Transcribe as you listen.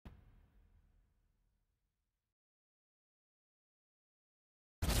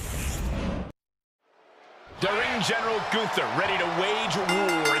General Gunther ready to wage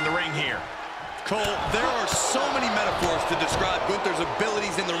war in the ring here. Cole, there are so many metaphors to describe Gunther's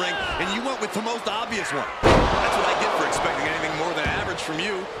abilities in the ring, and you went with the most obvious one. That's what I get for expecting anything more than average from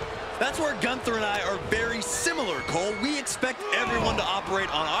you. That's where Gunther and I are very similar, Cole. We expect everyone to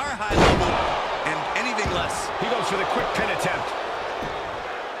operate on our high level and anything less. He goes for the quick pin attempt.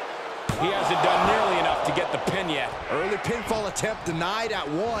 He hasn't done nearly enough to get the pin yet. Early pinfall attempt denied at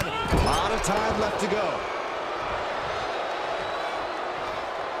 1. A lot of time left to go.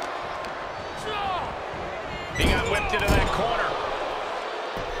 He got whipped into that corner.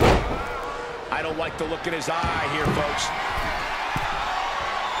 I don't like the look in his eye here, folks.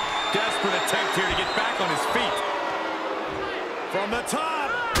 Desperate attempt here to get back on his feet. From the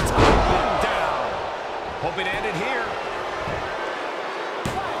top. Down. Hoping to end it here.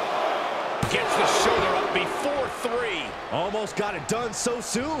 Gets the shoulder up before 3. Almost got it done so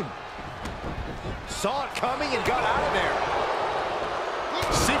soon. Saw it coming and got out of there.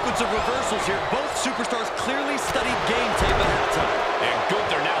 Sequence of reversals here. Both superstars clearly studied game tape ahead of time. And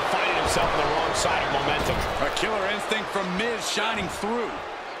Gunther now finding himself on the wrong side of momentum. A killer instinct from Miz shining through.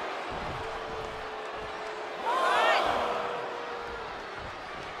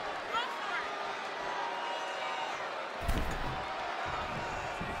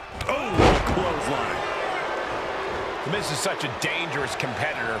 Miz is such a dangerous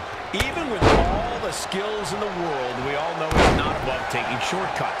competitor. Even with all the skills in the world, we all know he's not above taking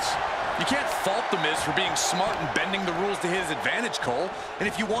shortcuts. You can't fault The Miz for being smart and bending the rules to his advantage, Cole. And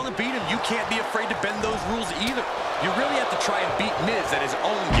if you want to beat him, you can't be afraid to bend those rules either. You really have to try and beat Miz at his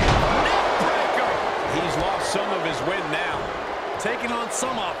own game. Neckbreaker! He's lost some of his wind now. Taking on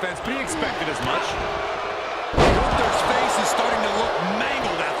some offense, but he expected as much. Gunther's face is starting to look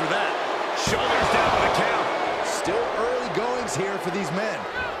mangled after that. Shoulders down with a count. Still early goings here for these men.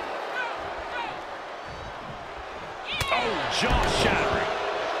 Oh, jaw-shattering.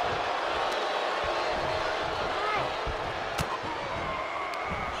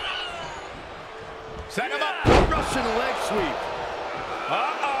 Set him up. Russian leg sweep.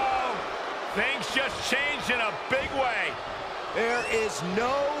 Uh-oh. Things just changed in a big way. There is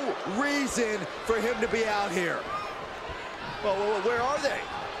no reason for him to be out here. Well, where are they?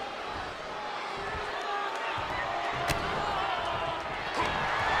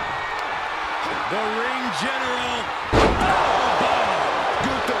 The ring general.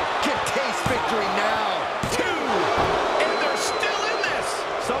 Gunther can taste victory now. 2. And they're still in this.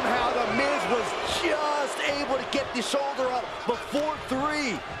 Somehow The Miz was just able to get the shoulder up before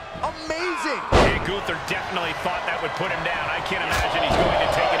 3. Amazing. And Gunther definitely thought that would put him down. I can't imagine he's going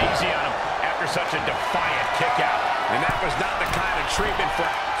to take it easy on him after such a defiant kick out. And that was not the kind of treatment for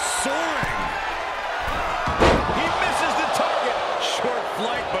Soaring. He misses the target. Short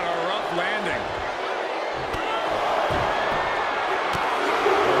flight, but a rough landing.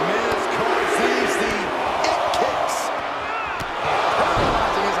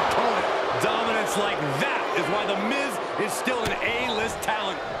 Like that is why The Miz is still an A-list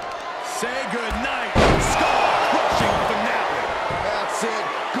talent. Say goodnight. Skull-crushing finale. That's it.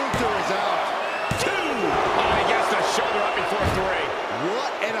 Gunther is out. 2. Oh, he gets the shoulder up before 3.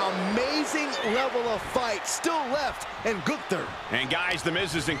 What an amazing level of fight still left in Gunther. And guys, The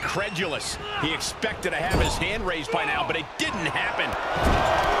Miz is incredulous. He expected to have his hand raised by now, but it didn't happen.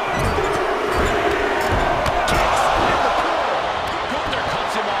 Gunther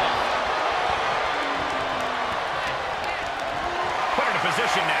cuts him off.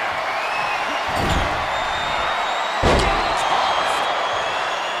 Position now.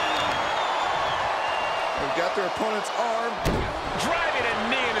 They've got their opponent's arm. Driving a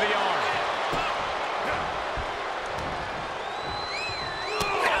knee into the arm.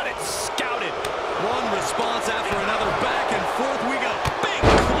 Got it scouted. One response after another. Back and forth we go. Big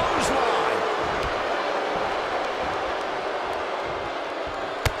clothesline.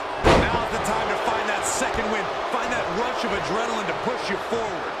 Now's the time to find that second win. Find that rush of adrenaline to push you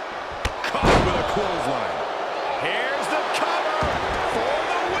forward. Caught with a clothesline. Here's the cover for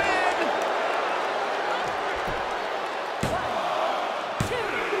the win. 1,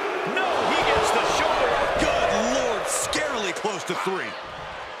 2. No, he gets the shoulder up. Good Lord, scarily close to 3.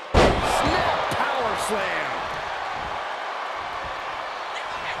 Snap power slam.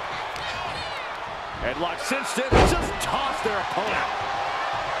 Headlock cinched in. Just tossed their opponent.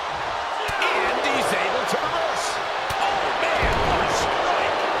 And he's able to reverse. Oh, man, what a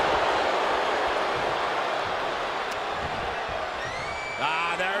strike.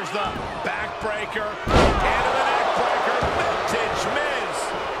 Ah, there's the backbreaker. And the neckbreaker. Vintage Miz.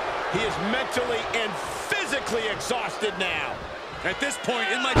 He is mentally and physically exhausted now. At this point,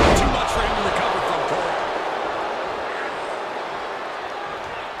 it might be too much for him to recover from, Cole.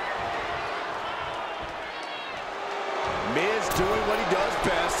 he does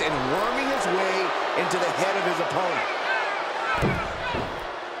best in worming his way into the head of his opponent.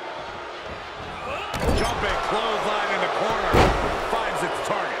 Jumping clothesline in the corner. Finds its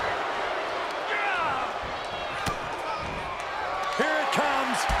target. Here it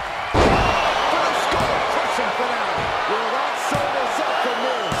comes. For the skull crushing finale. Well, that set us up for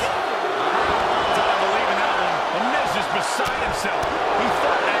Miz. I believe in that one. And Miz is beside himself. He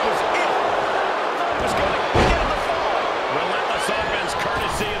thought that was it. Thought he was going to get him the fall. Relentless offense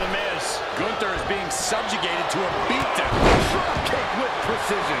courtesy of the Miz. Gunther is being subjugated to a beatdown. Drop kick with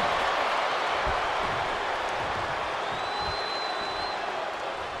precision.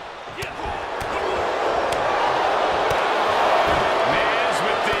 Miz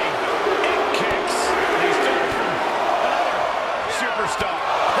with the in kicks. He's done from another superstar.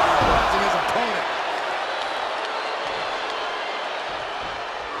 Paralyzing his opponent.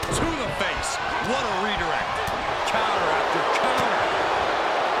 To the face. What a redirect. Counter after counter.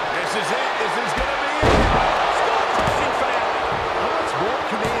 This is it. This is going to be it. Skull crushing finale. How much more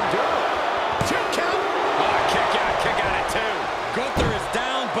can they endure? 2 count. Oh, kick out at 2. Gunther is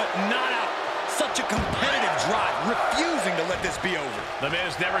down, but not out. Such a competitive drive, refusing to let this be over. The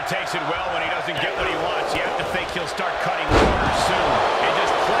Miz never takes it well when he doesn't get what he wants. You have to think he'll start cutting corners soon. And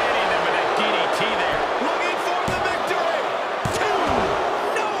just planting them with that DDT there. Looking for the victory.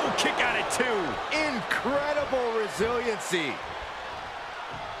 2. No, kick out at 2. Incredible resiliency.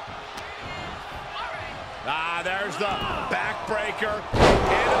 Ah, there's the backbreaker.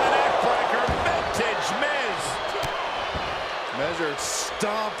 Into the neckbreaker. Vintage Miz. Measured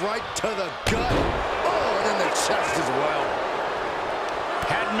stomp right to the gut. Oh, and in the chest as well.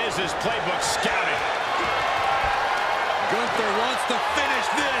 Had Miz's playbook scouted. Gunther wants to finish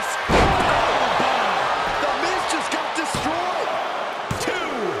this. Oh, bomb. The Miz just got destroyed. 2.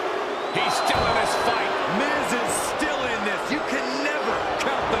 He's still in this fight. Miz is still in this. You can never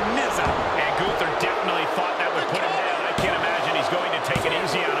count the Miz out. And Gunther definitely thought that would put him down. I can't imagine he's going to take it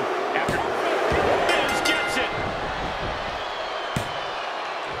easy on him after Miz gets it.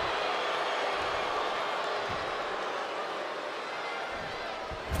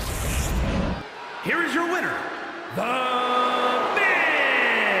 Here is your winner, The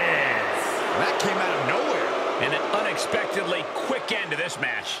Miz! That came out of nowhere. And an unexpectedly quick end to this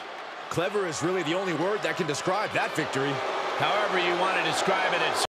match. Clever is really the only word that can describe that victory. However you want to describe it, it's